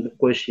student deb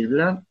qo'yishingiz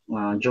bilan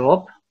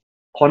javob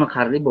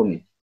qoniqarli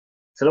bo'lmaydi.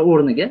 Sizlar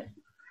o'rniga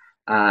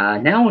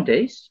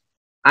nowadays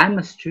I'm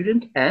a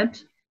student at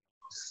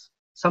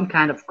some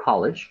kind of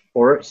college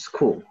or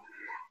school.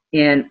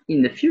 And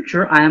in the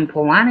future, I am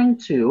planning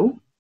to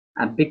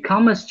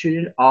become a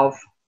student of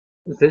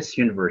this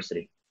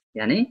university.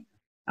 Yani,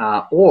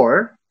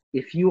 or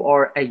if you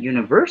are a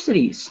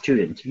university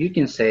student, you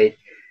can say,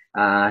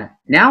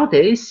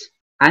 nowadays,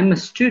 I'm a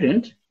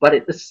student, but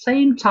at the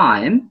same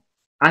time,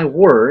 I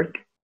work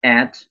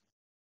at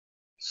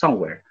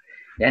somewhere.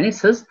 Yani,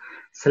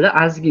 sizlar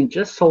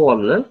ozgincha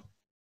savolni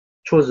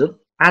cho'zib,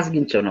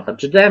 ozgincha unaqa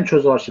juda ham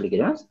cho'zib olishinglar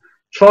kerak emas.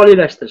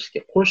 Chiroylashtirishga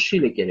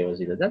qo'shishinglar kerak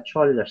o'zingizda,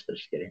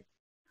 chiroylashtirish kerak.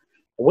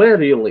 Where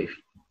do you live?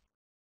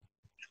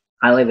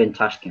 I live in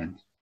Tashkent.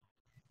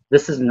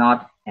 This is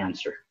not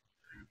answer.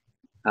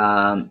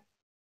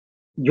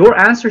 Your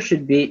answer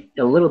should be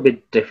a little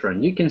bit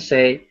different. You can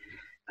say,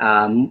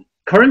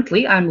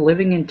 currently I'm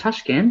living in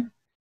Tashkent,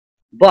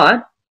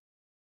 but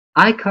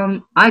I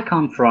come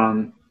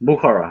from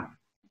Bukhara,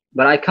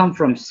 but I come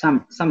from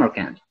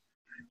Samarkand.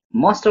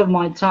 Most of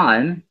my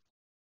time,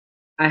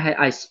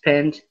 I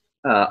spend.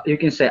 You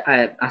can say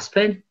I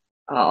spent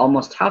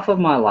almost half of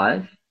my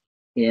life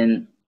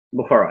in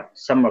Bukhara,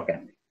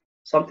 Samarkand,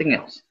 something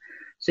else.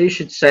 So you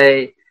should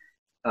say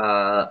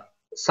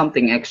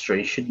something extra.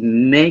 You should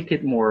make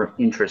it more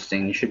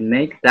interesting. You should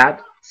make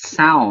that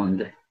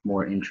sound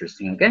more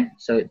interesting. Okay,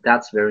 so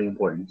that's very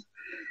important.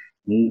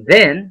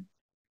 Then,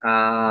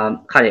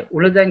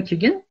 ulardan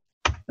keyin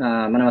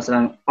mana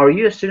masalan, are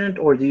you a student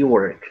or do you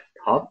work?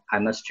 Hop,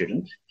 I'm a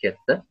student.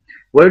 Ketdi.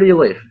 Where do you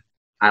live?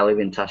 I live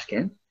in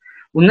Tashkent.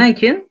 Undan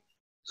keyin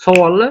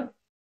savolni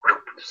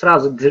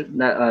sразу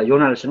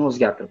yo'nalishini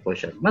o'zgartirib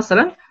qo'yishadi.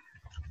 Masalan,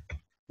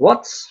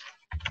 what's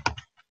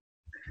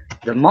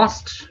the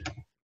most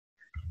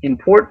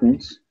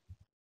important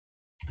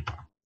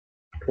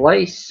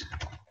place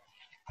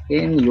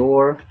in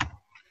your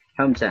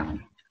hometown?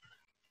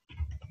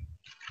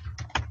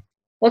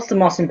 What's the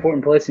most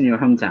important place in your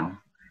hometown?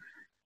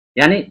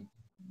 Ya'ni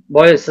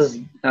boya siz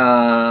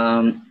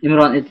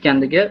Imron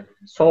aytgandagi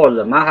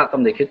savollar men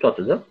haqimda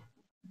ketyapti.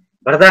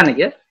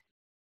 Birdaniga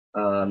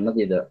nima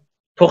deydi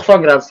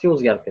 90 gradusga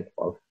o'zgarib ketib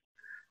qoldi.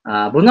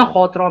 Bundan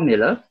xavotir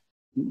olmanglar.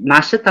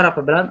 Mana shu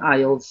tarafi bilan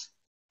IELTS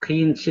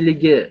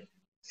qiyinchiligi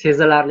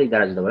sezilarli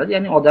darajada bo'ladi.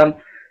 Ya'ni odam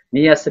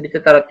miyasi bitta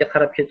tarafga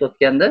qarab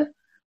ketayotganda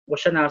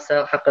o'sha narsa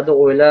haqida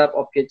o'ylab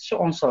olib ketishi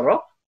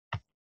osonroq.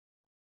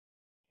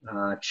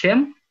 Chem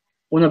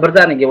uni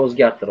birdaniga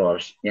o'zgartirib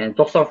olish. Ya'ni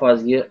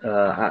 90% ga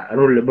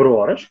rulni burib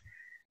olish,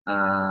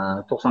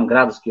 90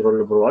 gradusga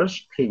rulni burib olish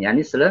qiyin.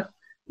 Ya'ni sizlar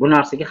bu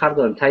narsaga har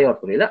doim tayyor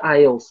turinglar.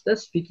 IELTSda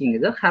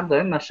speakingda har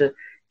doim mana shu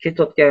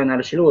ketayotgan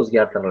yo'nalishlar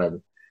o'zgartiriladi.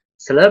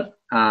 Sizlar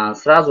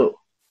sразу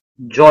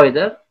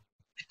joyda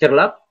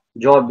fikrlab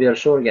javob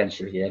berishni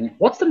o'rganishingiz kerak. Ya'ni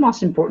what's the most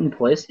important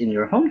place in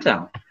your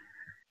hometown?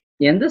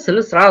 Endi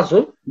sizlar sразу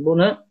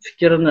buni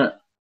fikrini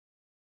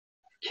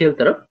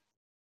keltirib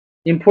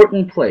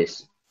important place.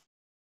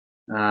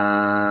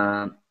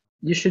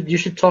 You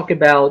should talk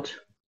about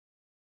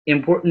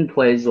important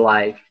place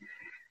like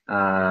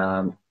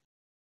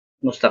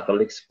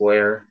Mustaqillik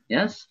Square,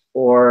 yes,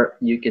 or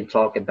you can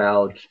talk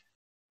about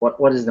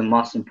what is the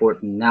most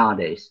important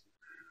nowadays.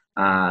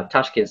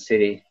 Tashkent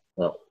City,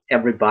 well,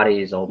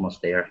 everybody is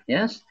almost there,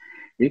 yes.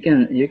 You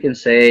can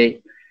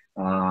say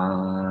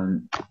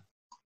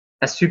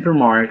a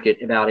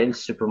supermarket, about any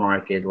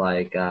supermarket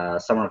like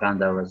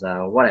Samarkand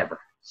or whatever.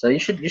 So you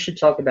should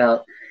talk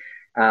about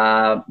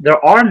there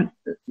are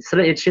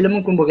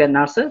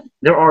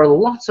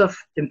lots of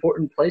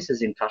important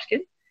places in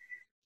Tashkent,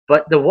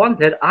 but the one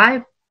that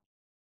I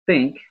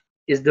think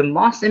is the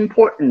most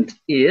important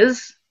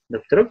is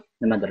the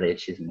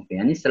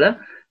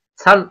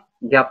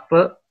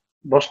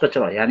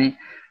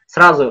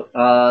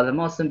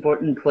most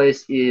important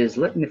place is,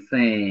 let me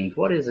think,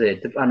 what is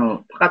it?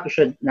 Faqat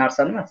o'sha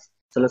narsani emas.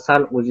 Sizlar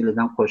sal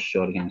o'zingizdan qo'shishni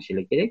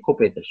o'rganishingiz kerak,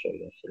 ko'paytirishni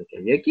o'rganishingiz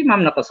kerak. Yoki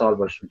mana bunaqa savol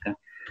bo'lishi mumkin.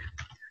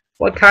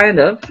 What kind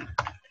of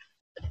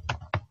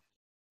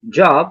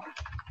job,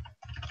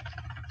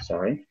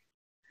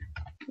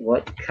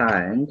 What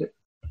kind of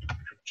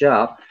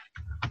job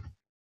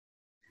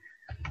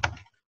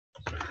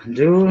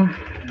do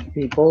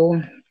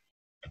people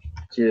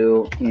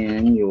do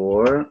in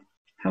your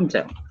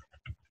hometown?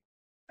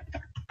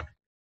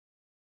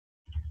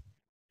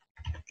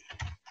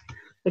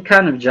 What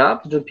kind of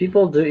job do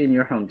people do in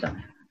your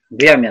hometown?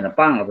 Bu ham yana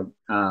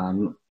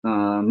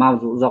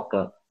mavzu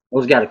uzoqqa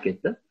o'zgarib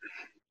ketdi.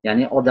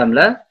 Ya'ni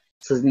odamlar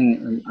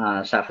sizning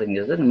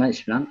shahringizda nima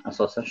ish bilan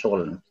asosan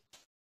shug'ullanadi?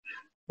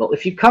 Well,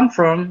 if you come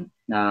from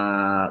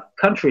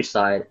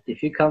countryside,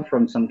 if you come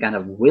from some kind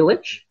of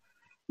village,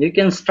 you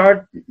can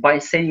start by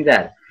saying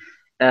that.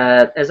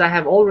 As I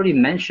have already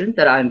mentioned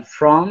that I'm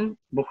from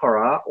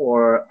Bukhara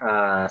or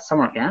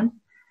Samarkand.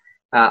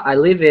 I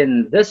live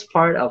in this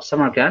part of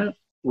Samarkand,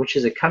 which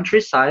is a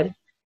countryside,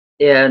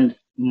 and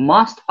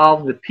most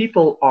of the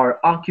people are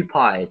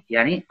occupied,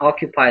 yani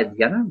occupied,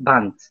 yana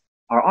band,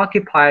 are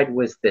occupied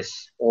with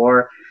this,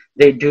 or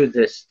they do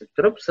this.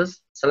 Turib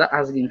siz sizlar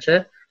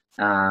ozgincha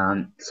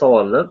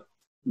savolni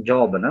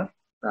javobini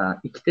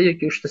ikkita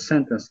yoki uchta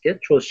sentencega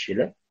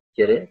cho'zishinglar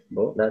kerak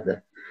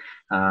bo'ladi.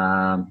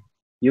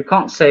 You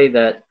can't say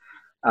that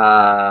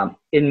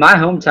in my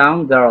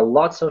hometown there are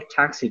lots of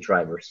taxi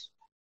drivers.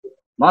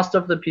 Most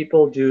of the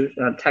people do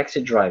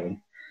taxi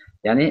driving.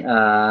 Yani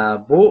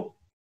bu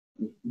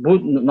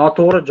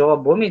noto'g'ri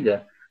javob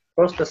bo'lmaydi.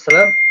 Просто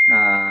sizlar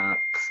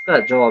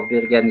qisqa javob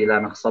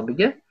berganinglarni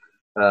hisobiga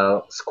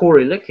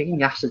skoringlar keyin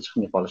yaxshi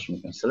chiqmay qolishi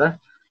mumkin. Sizlar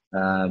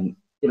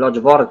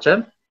iloji boricha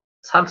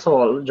sal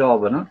savol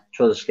javobini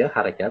cho'zishga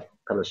harakat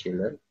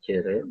qilishinglar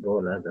kerak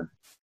bo'ladi.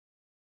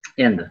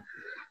 Endi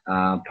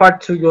part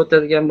 2 ga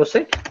o'tadigan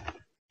bo'lsak,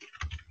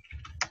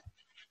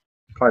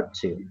 part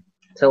 2,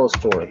 tell a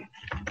story.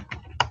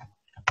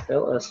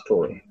 Tell a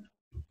story.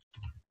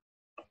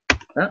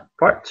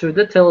 Part 2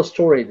 da tell a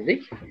story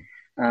dedik.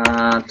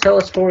 Tell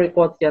a story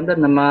qilayotganda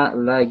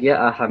nimalarga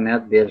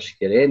ahamiyat berish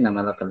kerak,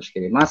 nimalar qilish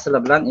kerak. Men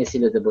sizlar bilan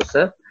esingizda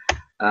bo'lsa,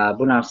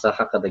 bu narsa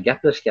haqida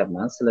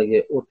gaplashganman, sizlarga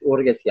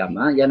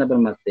o'rgatganman. Yana bir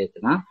marta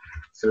aytaman.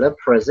 Sizlar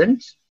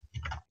present,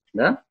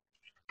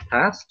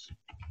 past,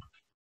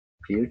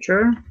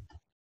 future,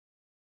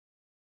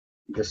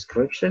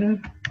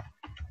 description,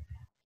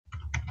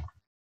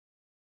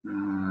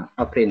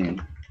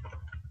 opinion.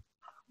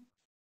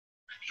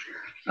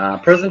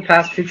 Present,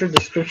 past, future,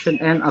 description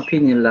and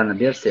opinionlarni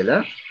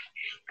bersanglar,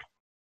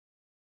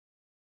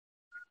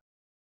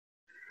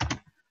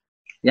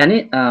 ya'ni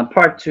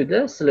part 2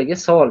 da sizlarga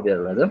savol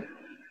beriladi.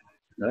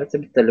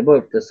 Давайте bittali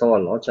bo'libdi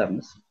savolni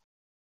ochamiz.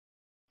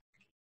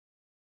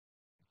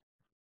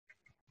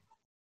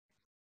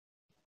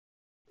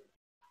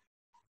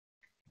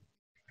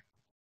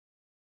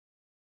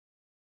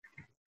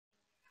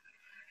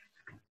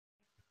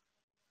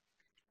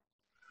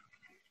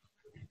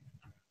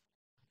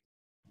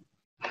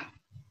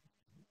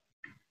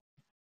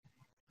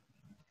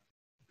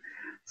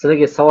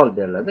 Sizlarga savol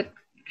beriladi.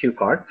 Q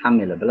card,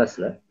 hammanglar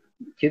bilasizlar.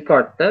 Q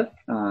cardda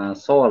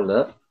savolni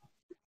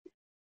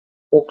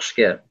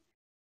o'qishga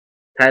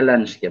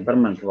tayyorlanishga 1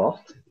 minut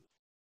vaqt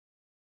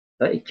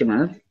va 2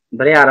 minut,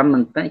 1,5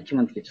 minutdan 2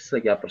 minutgacha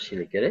sizlar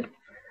gapirishingiz kerak.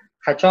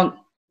 Qachon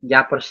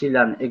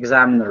gapirishinglarni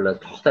examinerlar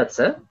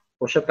to'xtatsa,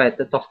 o'sha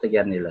paytda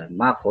to'xtaganinglar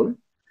ma'qul.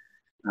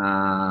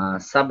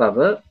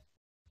 Sababi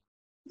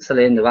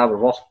sizlar endi baribir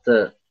vaqtni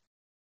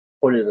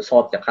qo'lingizda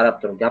soatga qarab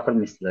turib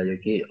gapirmaysizlar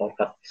yoki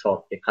orqadagi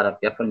soatga qarab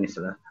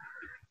gapirmaysizlar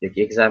yoki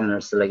examiner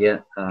sizlarga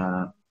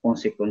 10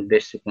 sekund,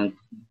 5 sekund,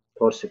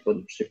 4 sekund,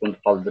 3 sekund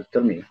qoldi deb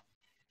turmaydi.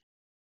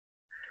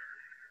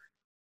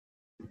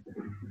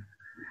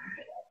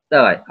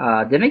 Davay,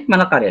 demak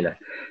mana qaranglar.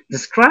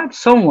 Describe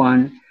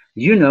someone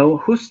you know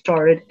who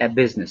started a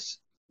business.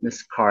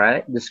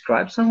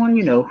 Describe someone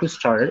you know who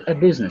started a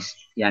business.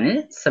 Ya'ni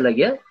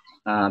sizlarga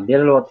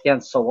berilayotgan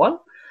savol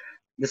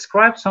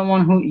describe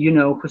someone who you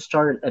know who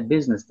started a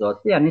business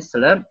deyapti. Ya'ni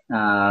sizlar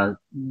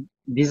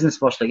biznes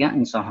boshlagan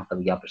inson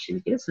haqida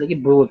gapirishingiz kerak. Sizlarga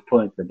bullet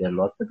pointlar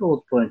berilyapti.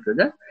 Bullet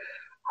pointlarda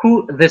who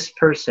this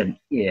person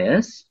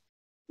is,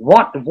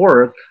 what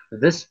work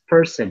this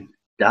person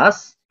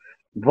does,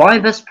 why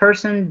this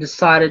person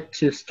decided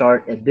to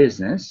start a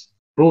business,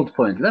 bullet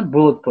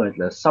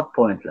pointler, sub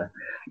pointler,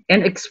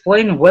 and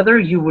explain whether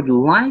you would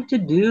like to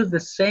do the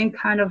same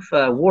kind of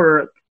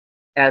work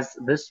as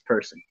this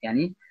person.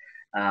 Ya'ni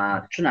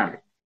tushunarli.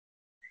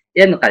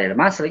 Endi qaranglar,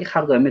 men sizlarga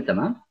har doim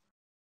aytaman,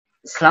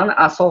 sizlarning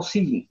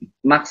asosiy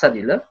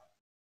maqsadinglar,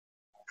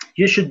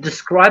 you should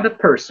describe a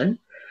person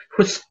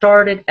who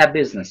started a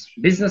business.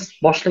 Business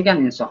boshlagan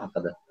inson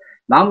haqida.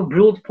 Mana bu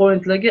bullet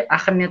pointlarga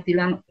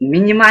ahamiyatinglarni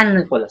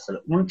minimalni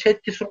qo'yasizlar. Uni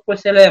chetga surib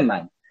qo'ysanglar ham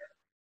mayli.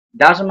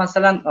 Даже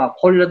masalan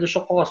qo'llarda shu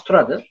qog'oz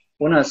turadi,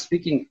 uni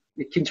speaking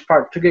ikkinchi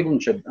part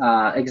tugaguncha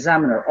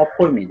examiner olib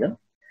qo'ymaydi.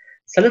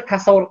 Sizlar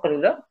tasavvur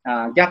qilinglar,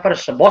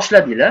 gapirishni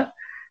boshladinglar.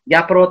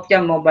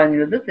 Gapirayotgan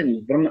mobayningizda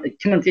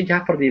 2 minutga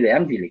gapirdinglar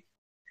ham deylik.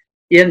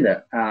 Endi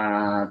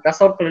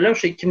tasavvur qilinglar,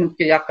 o'sha 2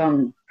 minutga yaqin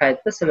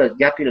paytda sizlar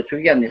gapinglar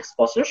tugagandek his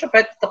qilasiz, o'sha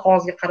paytda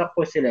qog'ozga qarab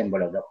qo'ysanglar ham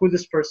bo'ladi. Who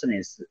this person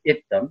is?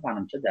 Aytdim,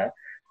 menimcha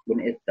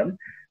buni aytdim.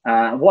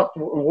 what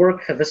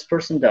work this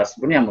person does.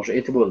 Buni ham o'sha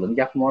aytib bo'ldim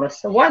gapim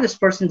orasida. Why this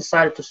person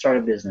decided to start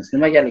a business.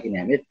 Nimagaligini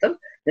ham aytdim.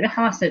 Demak,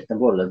 hammasini aytdim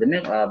bo'ldi.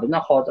 Demak,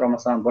 bundan xavotir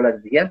olmasam bo'ladi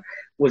degan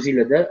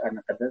o'zingizda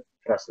anaqada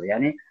turasizlar.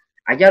 Ya'ni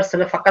agar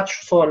sizlar faqat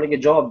shu savollarga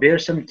javob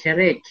berishim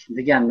kerak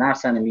degan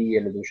narsani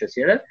miyangizda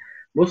ushlasanglar,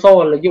 bu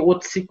savollarga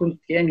 30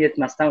 sekundga ham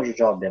yetmasdan o'sha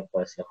javob berib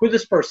qo'yasizlar. Who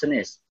this person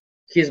is?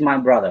 He's my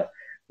brother.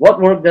 What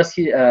work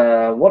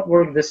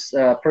this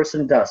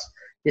person does?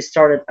 He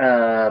started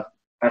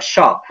a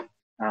shop.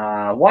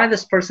 Why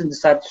this person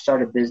decided to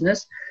start a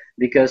business?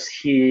 Because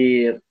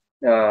he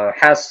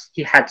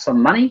had some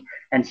money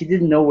and he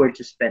didn't know where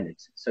to spend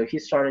it. So he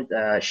started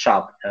a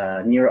shop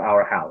near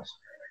our house.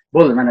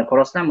 Bo'ldi, mana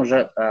ko'rasizlar, o'sha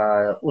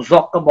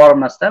uzoqqa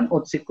bormasdan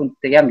 30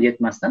 sekundga ham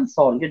yetmasdan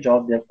savolga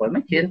javob berib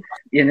qo'yman. Keyin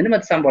endi nima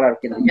desam bo'lar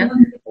ekan degan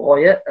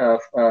g'oya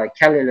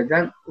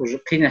kallangizdan o'sha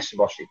qiynashni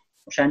boshlaydi.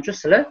 O'shaning uchun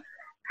sizlar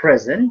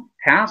present,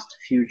 past,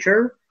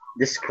 future,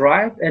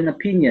 describe and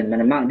opinion.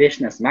 Mana men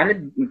 5 narsa. Mayli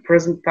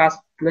present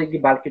pastlarga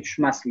balki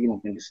tushmasligi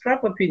mumkin.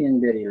 Describe, opinion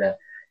beringlar.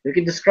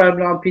 Yoki describe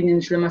bilan opinion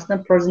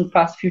ishlamasdan present,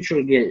 past,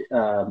 future'ga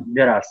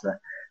berarsizlar.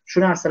 Shu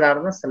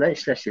narsalarni sizlar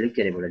ishlashingiz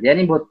kerak bo'ladi.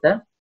 Ya'ni bu yerda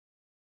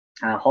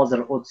hozir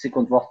 30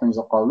 sekund vaqtimiz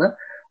qoldi.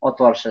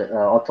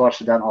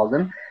 Otvorishidan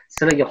oldin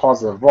sizlarga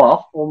hozir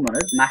vaqt 10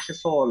 minut mana shu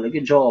savollarga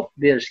javob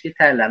berishga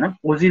tayyorlanib,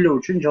 o'zingizlar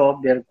uchun javob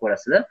berib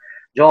ko'rasizlar.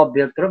 Javob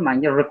berib turib,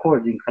 menga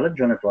recording qilib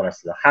jo'natib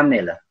yuborasizlar.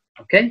 Hammanglar.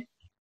 Okay?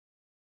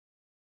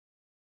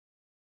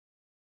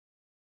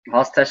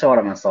 Hozir tashlab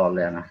yuboraman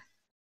savollarni.